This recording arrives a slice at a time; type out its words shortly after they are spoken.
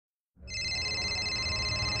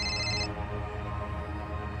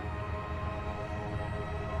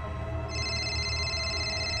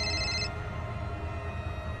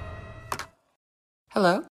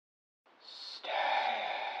Hello?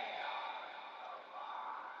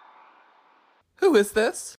 Who is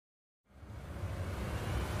this?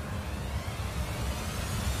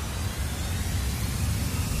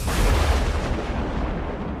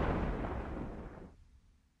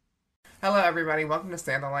 Hello, everybody. Welcome to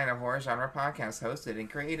Stand the Line, a horror genre podcast hosted and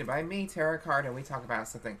created by me, Tara Card, and we talk about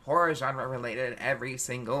something horror genre related every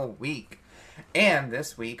single week. And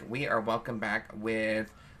this week, we are welcome back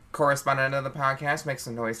with correspondent of the podcast. Make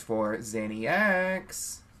some noise for Zanny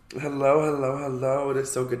X. Hello. It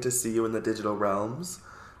is so good to see you in the digital realms.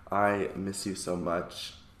 I miss you so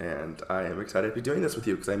much, and I am excited to be doing this with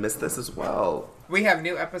you because I miss this as well. We have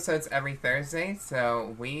new episodes every Thursday,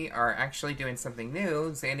 so we are actually doing something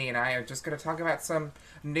new. Zanny and I are just going to talk about some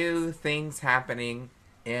new things happening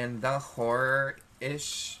in the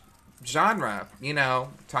horror-ish genre. You know,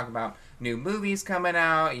 talk about new movies coming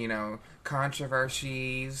out, you know,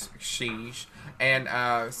 controversies, sheesh,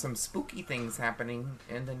 and some spooky things happening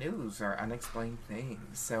in the news or unexplained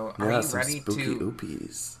things. So are you ready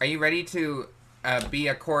oopies. Are you ready to be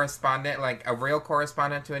a correspondent, like a real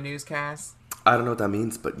correspondent to a newscast? I don't know what that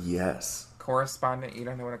means, but yes. Correspondent? You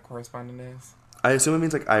don't know what a correspondent is? I assume it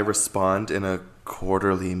means like I respond in a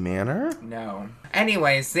quarterly manner? No.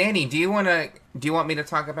 Anyways, Zanny, do you want me to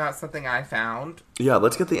talk about something I found? Yeah,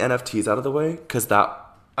 let's get the NFTs out of the way, because that...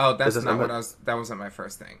 Oh, that wasn't my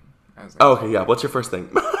first thing. Okay, yeah, what's your first thing?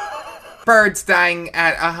 Birds dying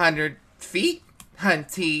at 100 feet,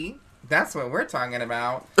 hunty. That's what we're talking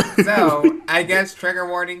about. So, I guess trigger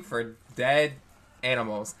warning for dead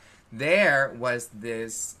animals. There was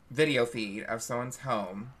this video feed of someone's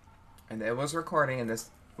home, and it was recording, and this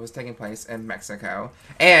was taking place in Mexico.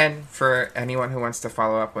 And for anyone who wants to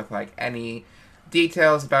follow up with, like, any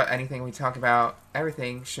details about anything we talk about,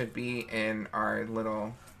 everything should be in our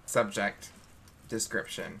little subject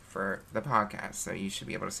description for the podcast, so you should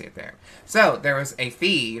be able to see it there. So, there was a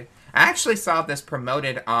feed. I actually saw this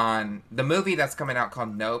promoted on the movie that's coming out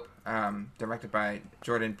called Nope, directed by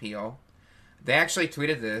Jordan Peele. They actually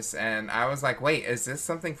tweeted this, and I was like, wait, is this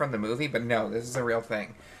something from the movie? But no, this is a real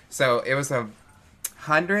thing. So it was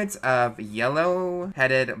hundreds of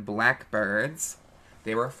yellow-headed blackbirds.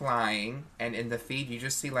 They were flying, and in the feed, you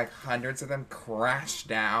just see like hundreds of them crash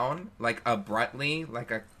down, like abruptly,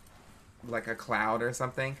 like a cloud or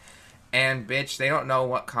something. And bitch, they don't know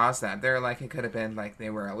what caused that. They're like, it could have been like they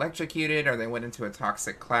were electrocuted or they went into a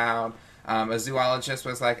toxic cloud. A zoologist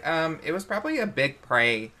was like, it was probably a big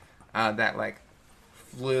prey that like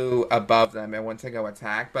flew above them and went to go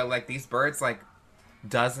attack. But like these birds, like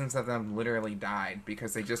dozens of them literally died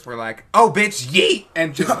because they just were like, oh bitch, yeet!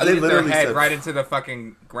 And just yeeted their head right into the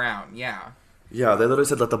fucking ground. Yeah. Yeah, they literally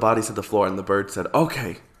said let the bodies hit the floor, and the bird said,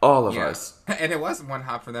 okay, all of us. And it wasn't one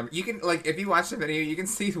hop for them. You can, like, if you watch the video, you can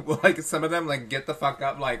see, like, some of them, like, get the fuck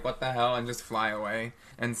up, like, what the hell, and just fly away.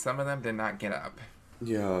 And some of them did not get up.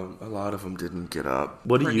 Yeah, a lot of them didn't get up.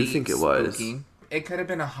 What do you think it was? Spooky. It could have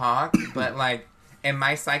been a hawk, but, like, in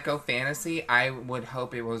my psycho fantasy, I would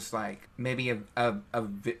hope it was, like, maybe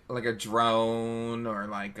like a drone or,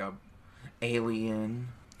 like, a alien.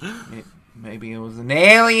 Maybe it was an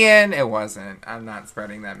alien. It wasn't. I'm not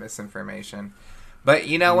spreading that misinformation. But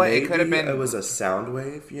you know what? Maybe it could have been. It was a sound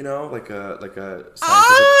wave, you know, like a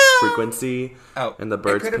scientific frequency. Oh, and the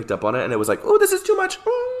birds picked up on it, and it was like, "Oh, this is too much!"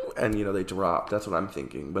 Ooh, and you know they dropped. That's what I'm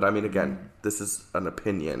thinking. But I mean, again, this is an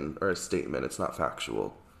opinion or a statement. It's not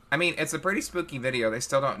factual. I mean, it's a pretty spooky video. They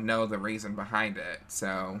still don't know the reason behind it.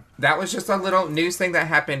 So that was just a little news thing that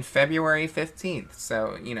happened February 15th.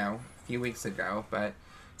 So you know, a few weeks ago, but.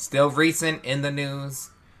 Still recent in the news,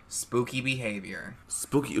 spooky behavior.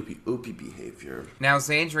 Spooky oopie behavior. Now,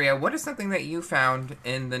 Zandria, what is something that you found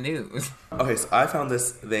in the news? Okay, so I found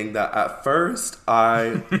this thing that at first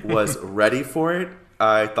I was ready for it.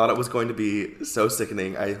 I thought it was going to be so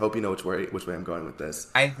sickening. I hope you know which way I'm going with this.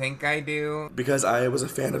 I think I do. Because I was a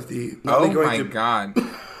fan of the... Oh my god.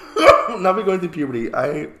 Not me going through puberty.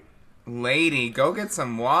 Lady, go get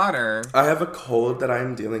some water. I have a cold that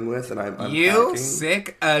I'm dealing with, and I'm unpacking. You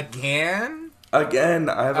sick again? Again,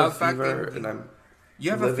 I have a fever, and I'm You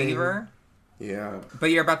have a fever? Yeah. But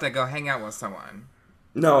you're about to go hang out with someone.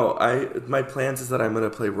 No, my plans is that I'm going to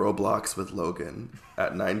play Roblox with Logan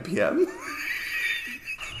at 9 p.m.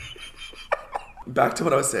 Back to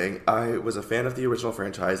what I was saying. I was a fan of the original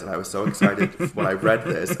franchise, and I was so excited when I read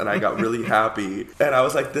this, and I got really happy. And I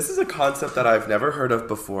was like, this is a concept that I've never heard of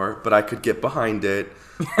before, but I could get behind it.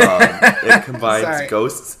 It combines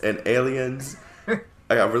ghosts and aliens.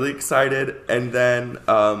 I got really excited, and then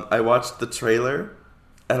I watched the trailer,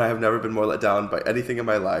 and I have never been more let down by anything in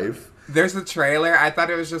my life. There's a trailer. I thought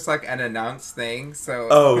it was just like an announced thing. So.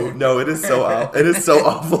 Oh no, it is so it is so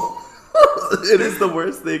awful. It is the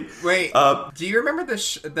worst thing. Wait, do you remember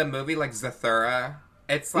the movie like Zathura?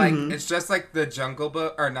 It's like it's just like the Jungle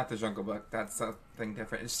Book, or not the Jungle Book. That's something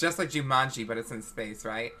different. It's just like Jumanji, but it's in space,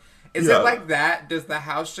 right? Is it like that? Does the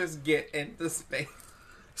house just get into space?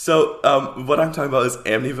 So, what I'm talking about is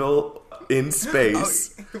Amityville in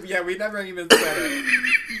space. Oh, yeah, we never even said it.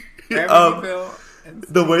 Amityville.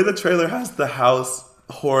 The way the trailer has the house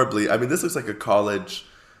horribly. I mean, this looks like a college.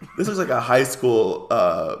 This looks like a high school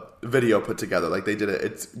video put together. Like they did it.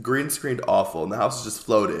 It's green screened awful, and the house is just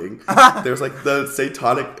floating. There's like the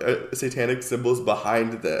satanic symbols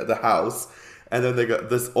behind the house, and then they got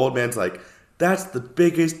this old man's like, "That's the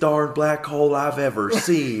biggest darn black hole I've ever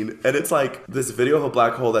seen." And it's like this video of a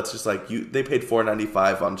black hole that's just like they paid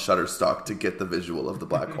 $4.95 on Shutterstock to get the visual of the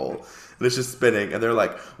black hole, and it's just spinning. And they're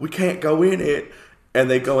like, "We can't go in it." And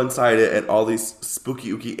they go inside it, and all these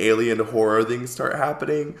spooky, ooky alien horror things start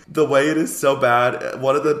happening. The way it is so bad.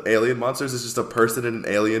 One of the alien monsters is just a person in an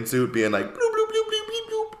alien suit being like, bloop, bloop, bloop, bloop, bloop,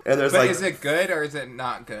 bloop. And there's but is it good or is it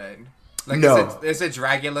not good? Like, no. Is it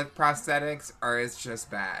Dracula prosthetics or is it just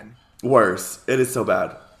bad? Worse. It is so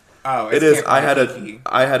bad. Oh, it is. I had a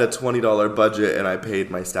 $20 budget, and I paid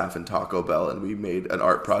my staff in Taco Bell, and we made an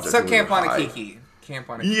art project. So Camp on a Kiki.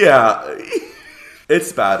 Yeah.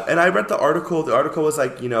 It's bad. And I read the article. The article was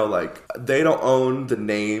like, like, they don't own the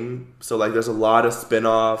name. So, like, there's a lot of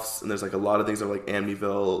spin-offs, and there's, like, a lot of things that are, like,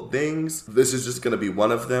 Amityville things. This is just going to be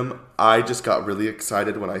one of them. I just got really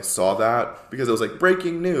excited when I saw that, because it was, like,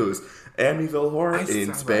 breaking news. Amityville horror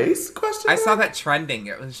in space? I saw that trending.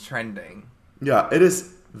 It was trending. Yeah, it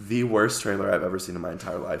is the worst trailer I've ever seen in my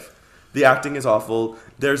entire life. The acting is awful.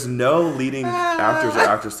 There's no leading actors or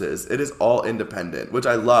actresses. It is all independent, which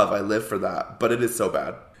I love. I live for that. But it is so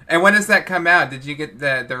bad. And when does that come out? Did you get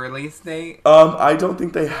the release date? I don't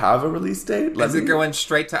think they have a release date. Is it going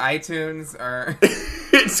straight to iTunes or?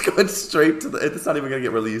 It's going straight to it's not even going to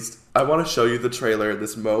get released. I want to show you the trailer at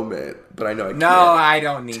this moment, but I know I can't. No, I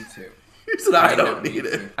don't need to. I don't need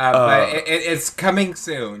it. But it's coming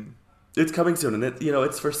soon. It's coming soon, and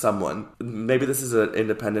it's for someone. Maybe this is an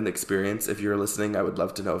independent experience. If you're listening, I would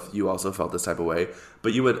love to know if you also felt this type of way.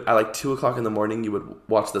 But you would, at like 2 o'clock in the morning, you would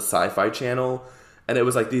watch the Sci-Fi Channel, and it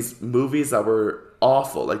was like these movies that were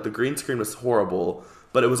awful. Like the green screen was horrible,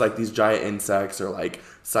 but it was like these giant insects or like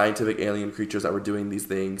scientific alien creatures that were doing these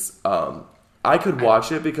things. I could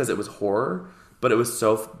watch it because it was horror, but it was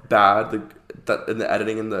so bad. And the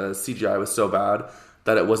editing and the CGI was so bad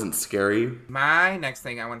that it wasn't scary. My next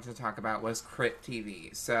thing I wanted to talk about was Crypt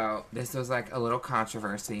TV. So this was like a little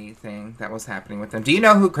controversy thing that was happening with them. Do you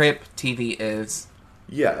know who Crypt TV is?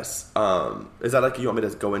 Yes. Is that like you want me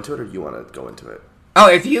to go into it, or you want to go into it? Oh,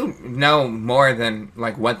 if you know more than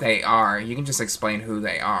like what they are, you can just explain who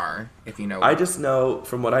they are if you know. I just know,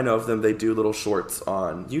 from what I know of them, they do little shorts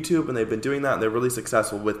on YouTube, and they've been doing that, and they're really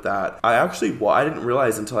successful with that. I didn't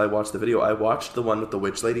realize until I watched the video. I watched the one with the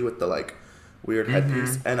witch lady with the like weird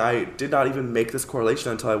headpiece, and I did not even make this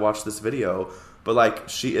correlation until I watched this video. But like,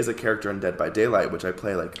 she is a character in Dead by Daylight, which I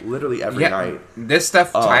play like literally every night. This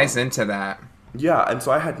stuff ties into that. Yeah, and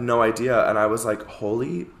so I had no idea, and I was like,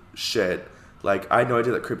 holy shit. Like, I had no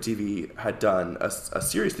idea that Crypt TV had done a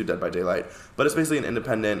series through Dead by Daylight, but it's basically an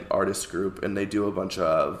independent artist group, and they do a bunch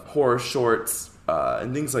of horror shorts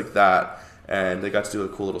and things like that. And they got to do a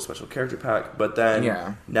cool little special character pack. But then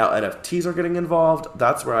now NFTs are getting involved.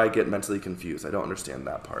 That's where I get mentally confused. I don't understand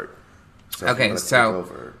that part. So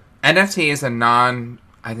NFT is a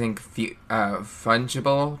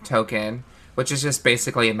fungible token, which is just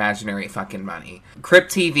basically imaginary fucking money.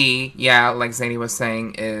 Crypt TV, like Zanny was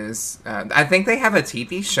saying, is I think they have a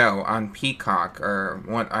TV show on Peacock or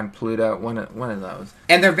on Pluto, one of those,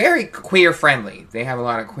 and they're very queer friendly. They have a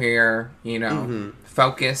lot of queer,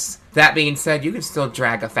 focus. That being said, you can still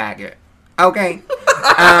drag a faggot. Okay. You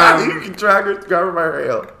can grab her by her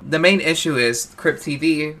hair. The main issue is Crypt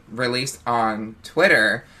TV released on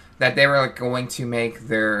Twitter that they were going to make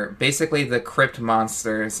basically the Crypt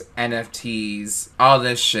Monsters, NFTs, all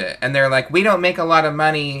this shit. And they're like, we don't make a lot of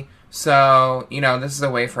money, so, this is a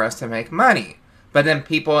way for us to make money. But then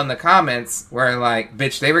people in the comments were like,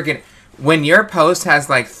 bitch, they were getting... When your post has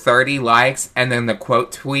like 30 likes and then the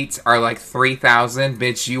quote tweets are like 3,000,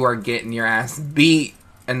 bitch, you are getting your ass beat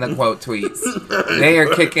in the quote tweets. They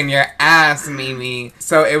are kicking your ass, Mimi.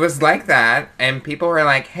 So it was like that, and people were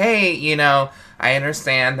like, hey, I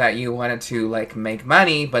understand that you wanted to like make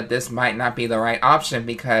money, but this might not be the right option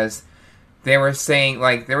because they were saying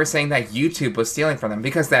that YouTube was stealing from them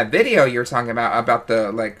because that video you're talking about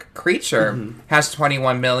the like creature has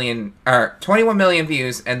 21 million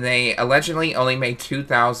views, and they allegedly only made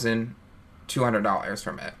 $2,200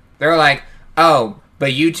 from it. They're like, oh,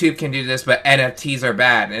 but YouTube can do this, but NFTs are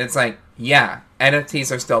bad, and it's like, yeah,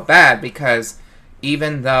 NFTs are still bad because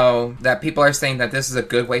even though that people are saying that this is a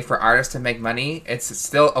good way for artists to make money, it's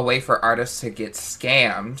still a way for artists to get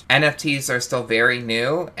scammed. NFTs are still very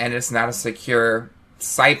new, and it's not a secure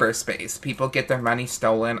cyberspace. People get their money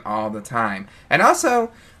stolen all the time. And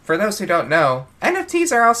also, for those who don't know,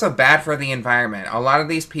 NFTs are also bad for the environment. A lot of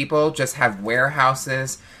these people just have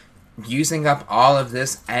warehouses using up all of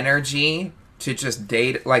this energy to just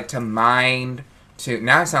to mine.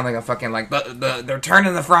 Now I sound like a fucking, like, they're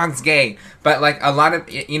turning the frogs gay. But, like, a lot of,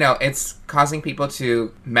 it's causing people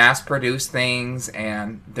to mass produce things,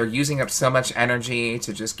 and they're using up so much energy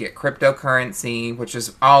to just get cryptocurrency, which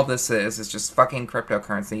is all this is. It's just fucking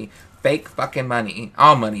cryptocurrency. Fake fucking money.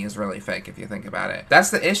 All money is really fake if you think about it.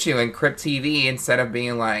 That's the issue in Crypt TV. Instead of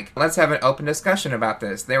being like, let's have an open discussion about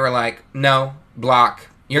this, they were like, no, block.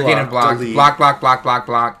 You're getting blocked. Delete.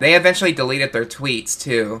 Block. They eventually deleted their tweets,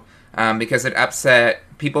 too. Because it upset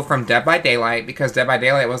people from Dead by Daylight, because Dead by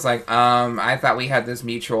Daylight was like, I thought we had this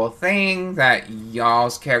mutual thing that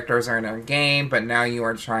y'all's characters are in our game, but now you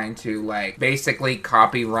are trying to, like, basically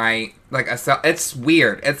copyright, like, it's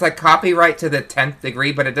weird. It's like copyright to the 10th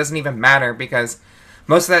degree, but it doesn't even matter because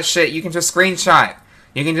most of that shit you can just screenshot.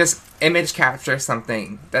 You can just image capture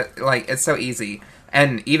something. That, like, it's so easy.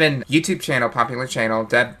 And even YouTube channel, popular channel,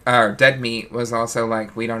 Dead Meat was also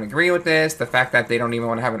like, we don't agree with this. The fact that they don't even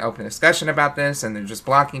want to have an open discussion about this and they're just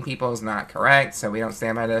blocking people is not correct. So we don't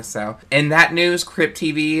stand by this. So in that news, Crypt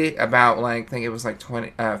TV, about like, I think it was like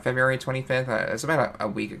February 25th. It's about a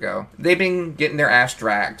week ago. They've been getting their ass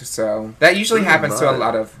dragged. So that usually happens to a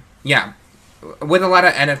lot of, with a lot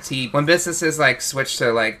of NFT, when businesses like switch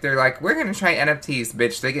to like, they're like, we're going to try NFTs,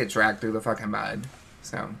 bitch, they get dragged through the fucking mud.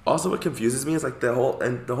 So. Also, what confuses me is like the whole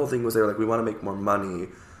thing was they were like, we want to make more money,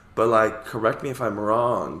 but like, correct me if I'm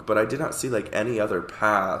wrong, but I did not see like any other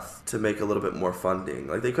path to make a little bit more funding.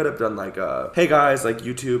 Like they could have done like hey guys, like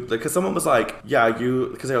YouTube, like, because someone was like,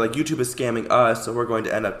 because they were like, YouTube is scamming us, so we're going to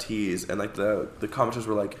NFTs, and like the commenters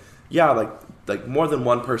were like, yeah, like more than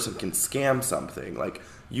one person can scam something, like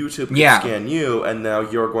YouTube can scam you, and now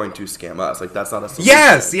you're going to scam us. Like that's not a solution.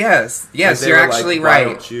 Yes, you're actually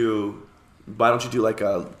right. Why don't you do like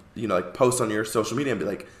a, like post on your social media and be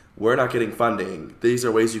like, we're not getting funding. These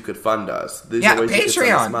are ways you could fund us. These are ways Patreon. You could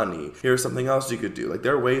send us money. Here's something else you could do. Like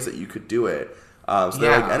there are ways that you could do it. So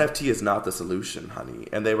they're like, NFT is not the solution, honey.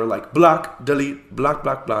 And they were like, block, delete, block.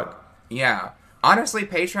 Yeah. Honestly,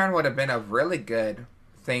 Patreon would have been a really good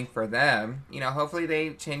thing for them. Hopefully they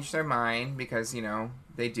change their mind because,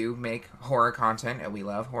 they do make horror content and we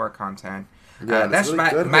love horror content. Yeah, that's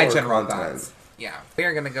really my general thoughts. Yeah, we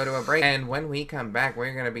are going to go to a break, and when we come back,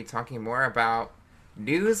 we're going to be talking more about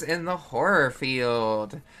news in the horror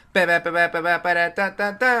field.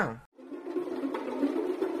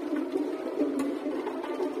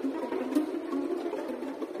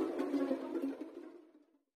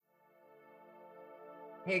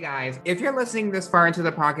 Hey guys, if you're listening this far into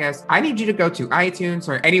the podcast, I need you to go to iTunes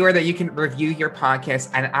or anywhere that you can review your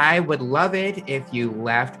podcast, and I would love it if you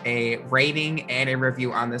left a rating and a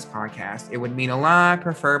review on this podcast. It would mean a lot,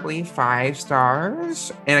 preferably 5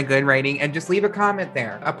 stars and a good rating, and just leave a comment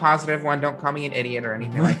there. A positive one. Don't call me an idiot or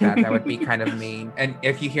anything like that. That would be kind of mean. And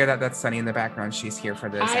if you hear that, that's Sunny in the background. She's here for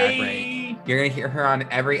this ad break. You're going to hear her on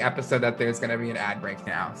every episode that there's going to be an ad break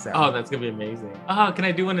now. So. Oh, that's going to be amazing. Can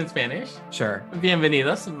I do one in Spanish? Sure.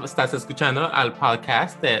 Bienvenidos. Estás escuchando al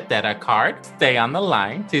podcast de Data Card. Stay on the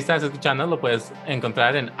line. Si estás escuchando, lo puedes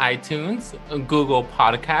encontrar en iTunes, Google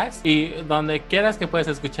Podcast y donde quieras que puedes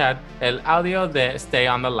escuchar el audio de Stay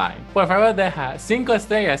on the Line. Por favor, deja 5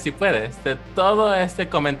 estrellas si puedes de todo este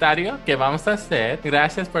comentario que vamos a hacer.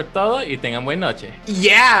 Gracias por todo y tengan buena noche.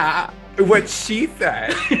 Yeah, what she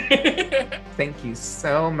said. Thank you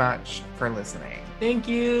so much for listening. Thank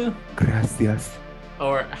you. Gracias.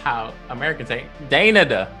 Or how Americans say,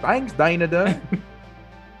 Dainada. Thanks, Dainada.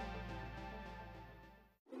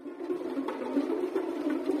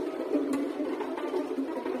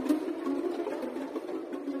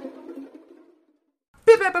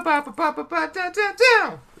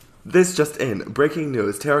 This just in. Breaking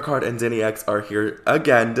news. Tarot Card and Zanny X are here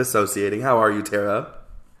again dissociating. How are you, Tara?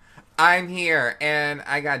 I'm here, and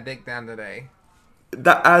I got dick down today.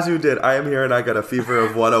 As you did, I am here and I got a fever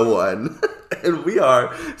of 101. And we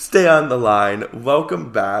are Stay on the Line.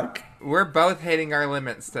 Welcome back. We're both hitting our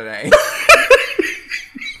limits today.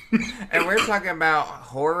 And we're talking about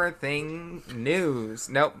horror thing news.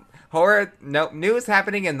 Nope. News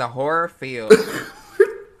happening in the horror field.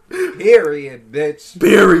 Period, bitch.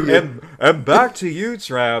 Period. And back to you,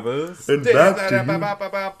 Travis. And back to you.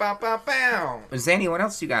 Zanny, what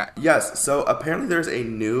else you got? Yes, so apparently there's a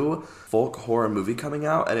new folk horror movie coming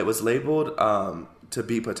out, and it was labeled to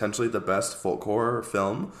be potentially the best folk horror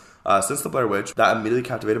film since The Blair Witch. That immediately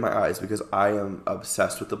captivated my eyes because I am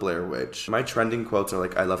obsessed with The Blair Witch. My trending quotes are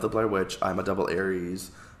like, I love The Blair Witch, I'm a double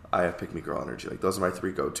Aries, I have pick me girl energy. Like, those are my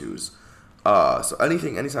 3 go-tos. So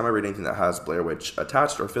anytime I read anything that has Blair Witch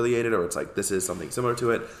attached or affiliated, or it's like, this is something similar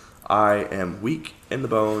to it, I am weak in the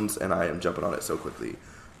bones, and I am jumping on it so quickly.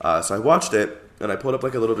 So I watched it, and I pulled up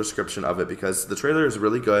like a little description of it because the trailer is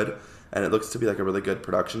really good, and it looks to be like a really good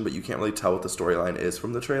production, but you can't really tell what the storyline is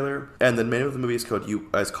from the trailer. And the name of the movie is called You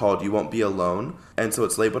Won't Be Alone, and so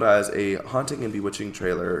it's labeled as a haunting and bewitching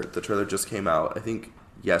trailer. The trailer just came out, I think,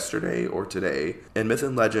 yesterday or today. In myth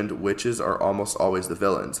and legend, witches are almost always the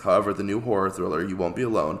villains. However, the new horror thriller, You Won't Be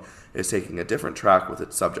Alone, is taking a different track with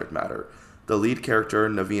its subject matter. The lead character,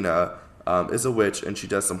 Navina, is a witch, and she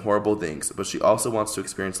does some horrible things, but she also wants to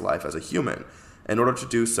experience life as a human. In order to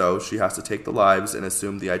do so, she has to take the lives and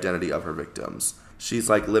assume the identity of her victims. She's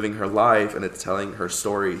like living her life, and it's telling her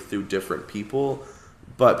story through different people,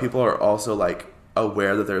 but people are also like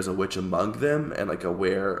aware that there's a witch among them and like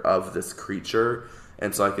aware of this creature.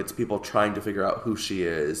 And so, like, it's people trying to figure out who she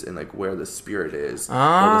is and, like, where the spirit is. Oh.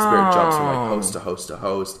 Where the spirit jumps from, like, host to host to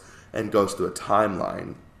host and goes through a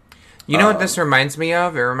timeline. You know what this reminds me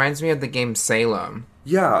of? It reminds me of the game Salem.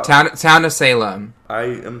 Yeah. Town of Salem. I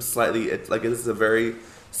am slightly... It's like, this is a very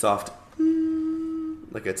soft...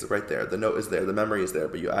 Like, it's right there. The note is there. The memory is there.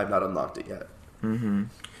 But I have not unlocked it yet. Mm-hmm.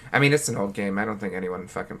 I mean, it's an old game. I don't think anyone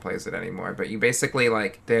fucking plays it anymore. But you basically,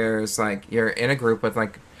 like, there's, like... You're in a group with,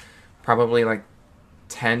 like, probably, like,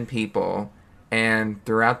 10 people, and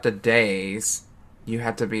throughout the days you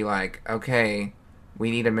have to be like, okay,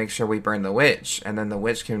 we need to make sure we burn the witch, and then the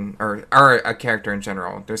witch can, or a character in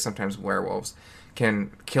general, there's sometimes werewolves,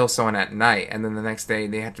 can kill someone at night, and then the next day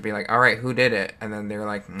they have to be like, alright, who did it? And then they're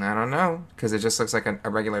like, I don't know, because it just looks like a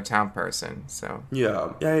regular town person. So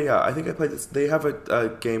yeah, I think I played this. They have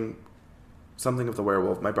a game, something of the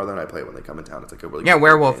werewolf. My brother and I play it when they come in town. It's like a really good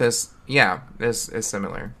werewolf game. is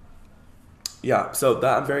similar. Yeah, so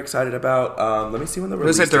that I'm very excited about. Let me see when the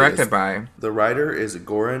release Who's it directed is. by? The writer is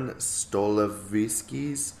Goran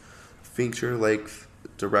Stoloviski's feature-length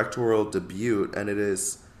directorial debut, and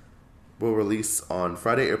will release on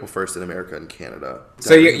Friday, April 1st in America and Canada.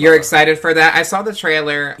 So you're excited for that? I saw the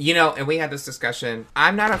trailer, and we had this discussion.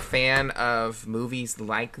 I'm not a fan of movies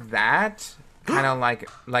like that, kind of like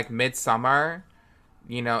Midsommar.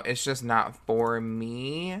 It's just not for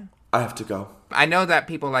me. I have to go. I know that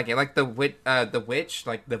people like it, like the witch,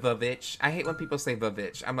 like the Vavitch. I hate when people say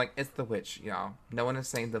Vavitch. I'm like, it's the witch, y'all. No one is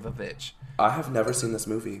saying the Vavitch. I have never seen this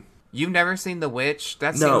movie. You've never seen The Witch?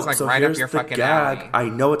 That seems like right up your fucking alley. I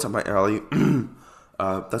know it's on my alley.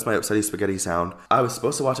 That's my upsetty spaghetti sound. I was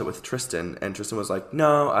supposed to watch it with Tristan, and Tristan was like,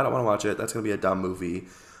 no, I don't want to watch it. That's going to be a dumb movie.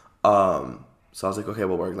 So I was like, okay,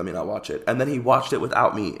 well, let me not watch it. And then he watched it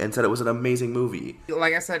without me and said it was an amazing movie.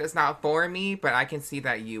 Like I said, it's not for me, but I can see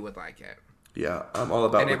that you would like it. Yeah, I'm all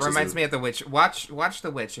about witches. And it reminds me of The Witch. Watch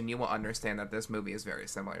The Witch, and you will understand that this movie is very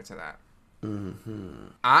similar to that. Mm-hmm.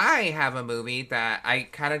 I have a movie that I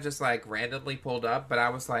kind of just, like, randomly pulled up, but I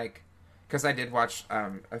was like... Because I did watch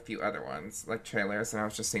a few other ones, like trailers, and I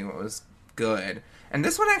was just seeing what was good. And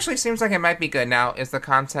this one actually seems like it might be good. Now, is the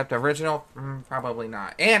concept original? Probably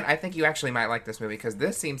not. And I think you actually might like this movie, because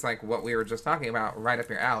this seems like what we were just talking about, right up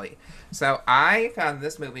your alley. So I found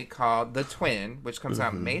this movie called The Twin, which comes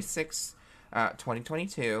out May 6th,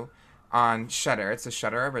 2022 on Shudder. It's a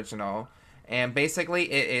Shudder original. And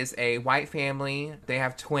basically, it is a white family. They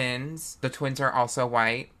have twins. The twins are also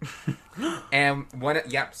white. And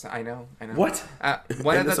I know. What?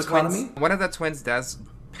 One of the twins does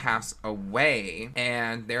pass away,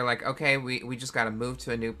 and they're like, okay, we just got to move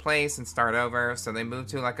to a new place and start over. So they move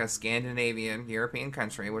to like a Scandinavian European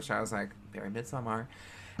country, which I was like, very Midsommar.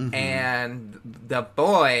 And the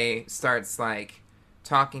boy starts like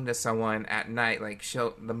talking to someone at night. Like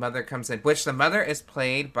the mother comes in, which the mother is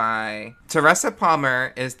played by Teresa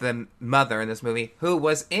Palmer, is the mother in this movie, who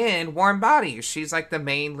was in Warm Bodies. She's like the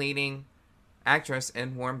main leading actress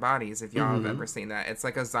in Warm Bodies, if y'all have ever seen that. It's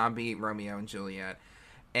like a zombie Romeo and Juliet.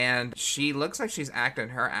 And she looks like she's acting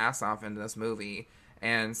her ass off in this movie.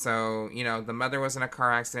 And so, the mother was in a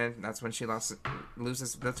car accident. That's when she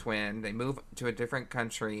loses the twin. They move to a different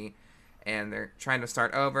country, and they're trying to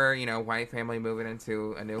start over. White family moving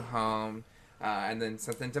into a new home. And then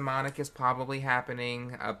something demonic is probably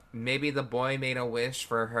happening. Maybe the boy made a wish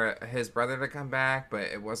for his brother to come back, but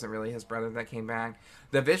it wasn't really his brother that came back.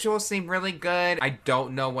 The visuals seem really good. I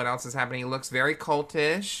don't know what else is happening. It looks very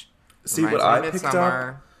cultish. See, what I picked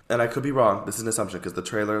up, and I could be wrong, this is an assumption because the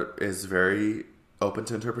trailer is very open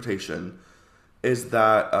to interpretation, is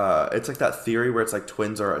that it's like that theory where it's like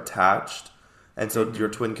twins are attached. And so your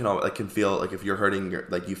twin can feel like if you're hurting,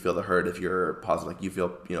 you feel the hurt. If you're positive, you feel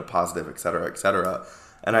positive, et cetera, et cetera.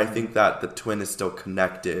 And I think that the twin is still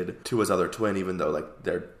connected to his other twin, even though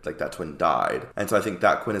that twin died. And so I think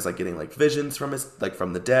that twin is getting visions from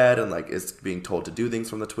from the dead, and is being told to do things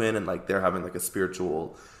from the twin, and they're having a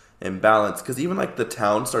spiritual imbalance. Because even the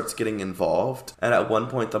town starts getting involved, and at one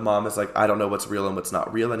point the mom is I don't know what's real and what's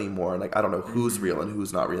not real anymore, and I don't know who's real and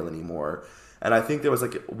who's not real anymore. And I think there was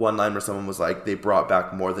one line where someone was they brought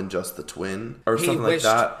back more than just the twin or something like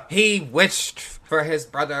that. He wished for his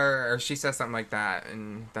brother, or she said something like that,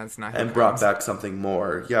 and that's not him. And brought back something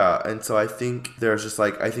more, yeah. And so I think there's just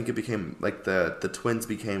I think it became the twins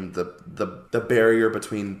became the barrier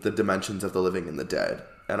between the dimensions of the living and the dead.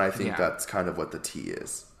 And I think that's kind of what the T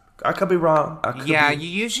is. I could be wrong. You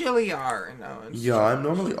usually are. No, I'm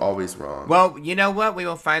normally always wrong. Well, you know what? We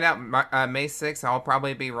will find out May 6th. I'll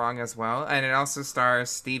probably be wrong as well. And it also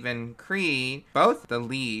stars Stephen Creed. Both the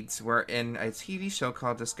leads were in a TV show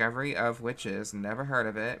called Discovery of Witches. Never heard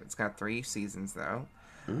of it. It's got 3 seasons, though.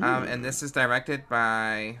 And this is directed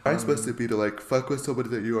by... I'm supposed to be to, fuck with somebody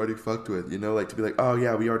that you already fucked with. To be oh,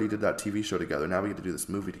 yeah, we already did that TV show together. Now we get to do this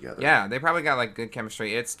movie together. Yeah, they probably got, good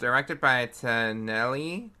chemistry. It's directed by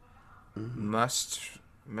Taneli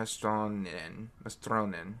Mastronin.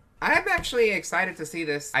 I'm actually excited to see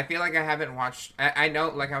this. I feel like I haven't watched... I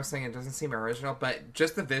know, I was saying, it doesn't seem original, but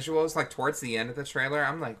just the visuals, towards the end of the trailer,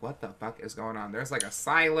 I'm what the fuck is going on? There's, a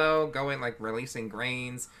silo going, releasing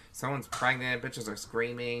grains. Someone's pregnant. Bitches are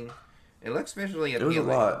screaming. It looks visually appealing. It was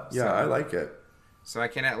a lot. Yeah, so, I like it. So I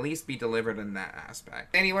can at least be delivered in that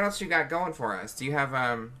aspect. Danny, what else you got going for us? Do you have,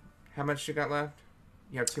 how much you got left?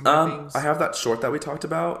 You have 2 more things? I have that short that we talked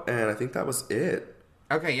about, and I think that was it.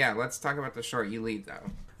 Okay, yeah, let's talk about the short. You lead,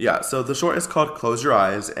 though. Yeah, so the short is called Close Your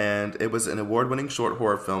Eyes, and it was an award-winning short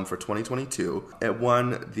horror film for 2022. It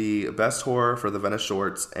won the Best Horror for the Venice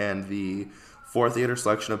Shorts and the 4 Theater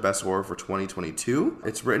Selection of Best Horror for 2022.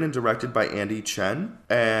 It's written and directed by Andy Chen,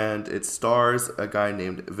 and it stars a guy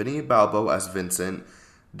named Vinny Balbo as Vincent,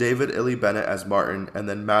 David Illy Bennett as Martin, and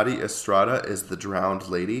then Maddie Estrada is the drowned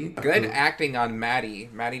lady. Good acting on Maddie.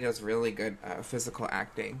 Maddie does really good physical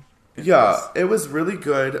acting. Yeah, it was really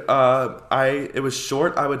good. It was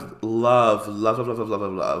short. I would love Live,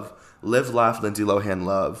 Laugh, Lindsay Lohan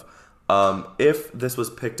love. If this was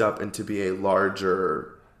picked up into be a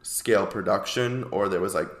larger scale production, or there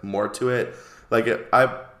was more to it,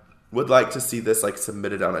 I would like to see this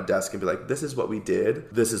submitted on a desk and be this is what we did.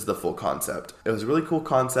 This is the full concept. It was a really cool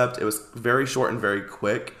concept. It was very short and very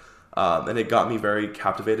quick, and it got me very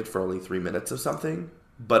captivated for only 3 minutes of something.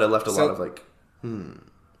 But it left a lot of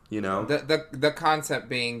The concept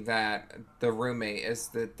being that the roommate is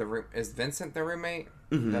is Vincent the roommate?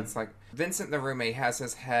 Mm-hmm. That's Vincent the roommate has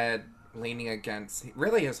his head leaning against,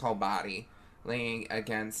 really his whole body leaning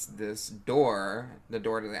against this door, the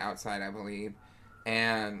door to the outside, I believe.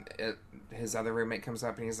 And his other roommate comes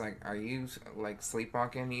up and he's are you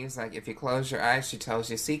sleepwalking? He's if you close your eyes, she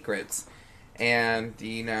tells you secrets. And,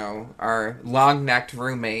 our long-necked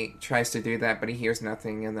roommate tries to do that, but he hears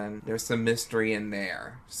nothing, and then there's some mystery in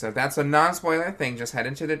there. So that's a non-spoiler thing. Just head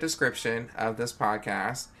into the description of this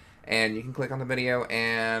podcast, and you can click on the video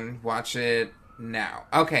and watch it now.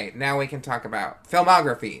 Okay, now we can talk about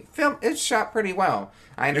filmography. It's shot pretty well.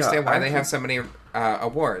 I understand why they have so many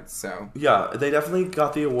awards, so... Yeah, they definitely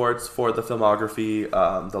got the awards for the filmography.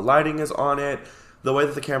 The lighting is on it. The way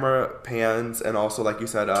that the camera pans, and also, like you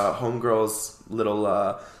said, Homegirl's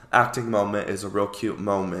little acting moment is a real cute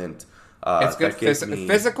moment. It's good.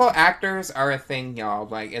 Physical actors are a thing, y'all.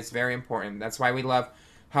 It's very important. That's why we love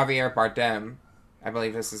Javier Bardem. I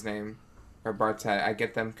believe is his name. Or Bartet. I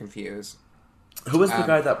get them confused. Who is the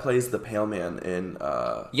guy that plays the Pale Man in...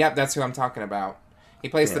 Yep, that's who I'm talking about. He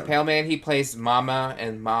plays the Pale Man. He plays Mama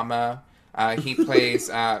in Mama. He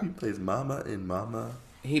plays... he plays Mama in Mama.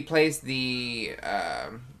 He plays the,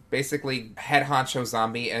 basically, head honcho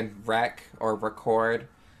zombie in Rec, or Record,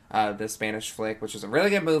 the Spanish flick, which is a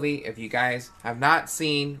really good movie. If you guys have not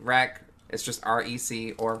seen Rec, it's just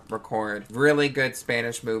REC or Record. Really good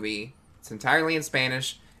Spanish movie. It's entirely in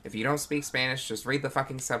Spanish, If you don't speak Spanish, just read the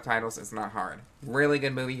fucking subtitles. It's not hard. Really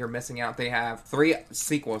good movie. You're missing out. They have 3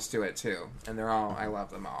 sequels to it too, and I love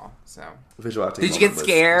them all. So Visual acting. Did you get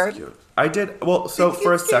scared? Was cute. I did. Well, so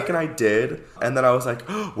for a second I did, and then I was like,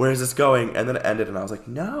 oh, "Where is this going?" And then it ended, and I was like,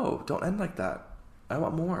 "No, don't end like that. I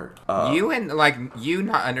want more." You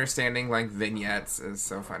not understanding like vignettes is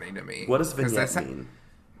so funny to me. What does vignette mean?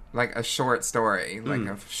 Like a short story, like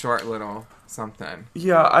a short little something.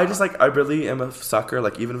 Yeah, I really am a sucker.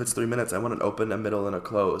 Like, even if it's 3 minutes, I want an open, a middle, and a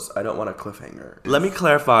close. I don't want a cliffhanger. Let me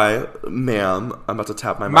clarify, ma'am. I'm about to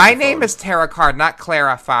tap my microphone. My name is Tara Card, not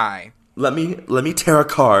Clarify. Let me Tara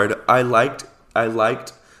Card. I liked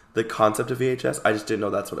the concept of VHS. I just didn't know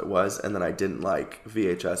that's what it was, and then I didn't like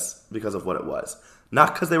VHS because of what it was.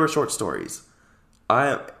 Not because they were short stories.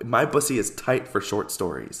 My pussy is tight for short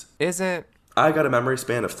stories. Is it? I got a memory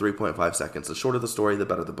span of 3.5 seconds. The shorter the story, the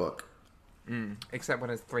better the book. Except when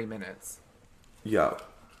it's 3 minutes. Yeah.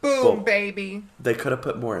 Boom, well, baby. They could have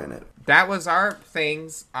put more in it. That was our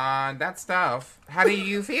things on that stuff. How do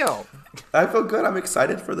you feel? I feel good. I'm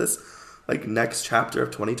excited for this next chapter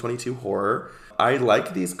of 2022 horror. I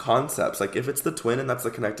like these concepts. Like, if it's the twin and that's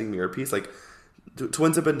the connecting mirror piece,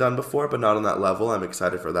 twins have been done before, but not on that level. I'm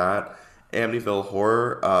excited for that. Amityville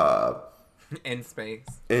horror, in space.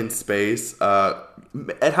 It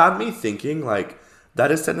had me thinking, that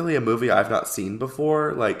is technically a movie I've not seen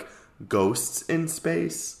before, ghosts in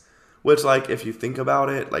space. Which, if you think about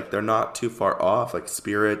it, they're not too far off,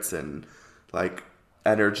 spirits and,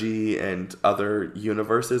 energy and other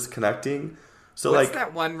universes connecting. So, what's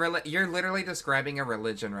that one, you're literally describing a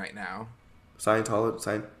religion right now.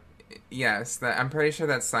 Scientology? Yes, I'm pretty sure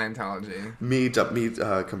that's Scientology. Me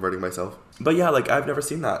converting myself. But yeah, I've never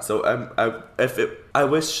seen that. So I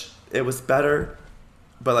wish it was better.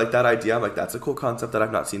 But that idea, I'm that's a cool concept that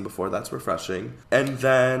I've not seen before. That's refreshing. And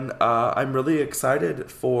then I'm really excited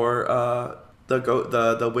for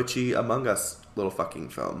the Witchy Among Us little fucking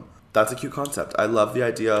film. That's a cute concept. I love the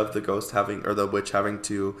idea of the ghost the witch having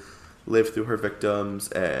to live through her victims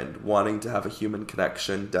and wanting to have a human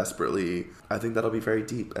connection desperately. I think that'll be very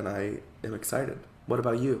deep, and I am excited. What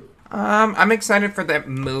about you? I'm excited for that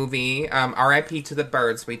movie. R.I.P. to the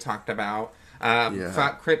birds we talked about.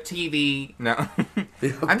 Fuck Crypt TV. No,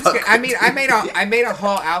 I'm just kidding. I made a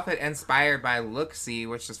whole outfit inspired by Looksee,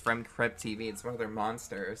 which is from Crypt TV. It's one of their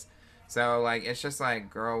monsters. So, it's just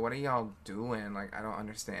girl, what are y'all doing? I don't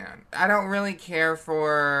understand. I don't really care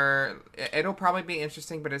for... It'll probably be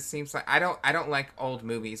interesting, but it seems I don't like old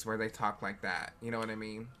movies where they talk like that. You know what I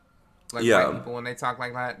mean? White people when they talk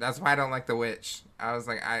like that. That's why I don't like The Witch. I was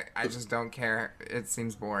I just don't care. It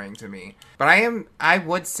seems boring to me. But I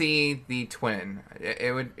would see the twin.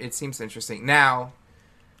 It seems interesting. Now...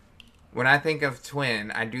 When I think of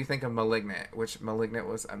twin, I do think of Malignant, which Malignant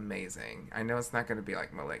was amazing. I know it's not going to be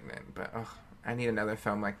like Malignant, but I need another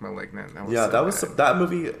film like Malignant. That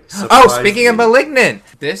movie. Speaking of Malignant,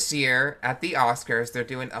 this year at the Oscars, they're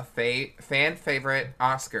doing a fan favorite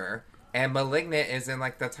Oscar, and Malignant is in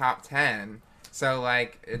the top 10. So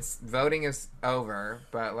it's voting is over,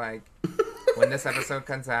 but when this episode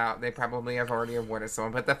comes out, they probably have already awarded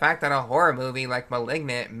someone. But the fact that a horror movie like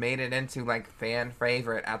Malignant made it into fan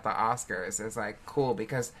favorite at the Oscars is cool,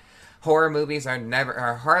 because horror movies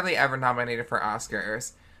are hardly ever nominated for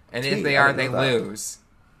Oscars, and if they are, they lose.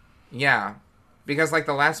 Yeah, because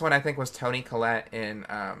the last one I think was Toni Collette in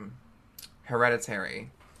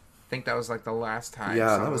Hereditary. I think that was the last time.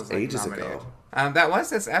 Yeah, that was ages nominated. ago. That was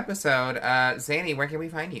this episode. Zanny, where can we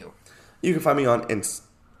find you? You can find me on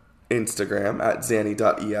Instagram at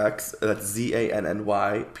zanny.ex. That's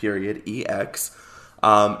ZANNY.EX.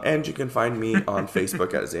 And you can find me on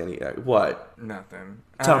Facebook at Zanny. What? Nothing.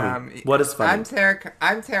 Tell me, what is funny?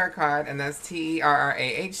 I'm Tara Card, and that's TERRAHCARD.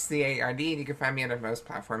 And you can find me on most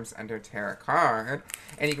platforms under Tara Card.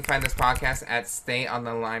 And you can find this podcast at Stay on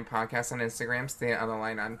the Line Podcast on Instagram, Stay on the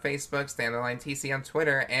Line on Facebook, Stay on the Line TC on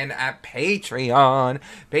Twitter, and at Patreon,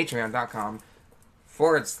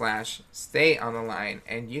 patreon.com/Stay on the Line,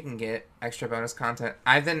 and you can get extra bonus content.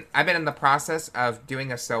 I've been in the process of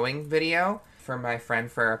doing a sewing video for my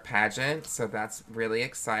friend for a pageant, so that's really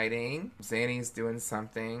exciting. Zanny's doing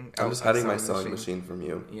something. I'm just hiding my sewing machine from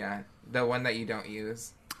you. Yeah, the one that you don't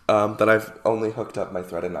use. That I've only hooked up my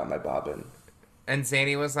thread and not my bobbin. And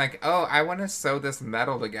Zanny was like, "Oh, I want to sew this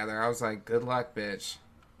metal together." I was like, "Good luck, bitch."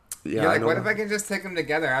 Yeah, You're like, "What if I can just take them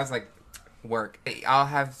together?" I was like, "Work." I'll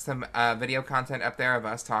have some video content up there of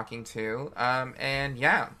us talking too. And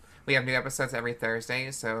yeah. We have new episodes every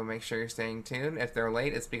Thursday, so make sure you're staying tuned. If they're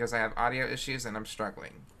late, it's because I have audio issues and I'm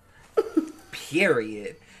struggling.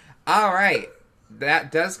 Period. All right.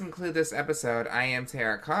 That does conclude this episode. I am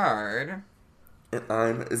Tara Card. And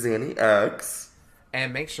I'm Zanny X.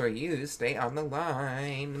 And make sure you stay on the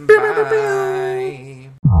line. Bye.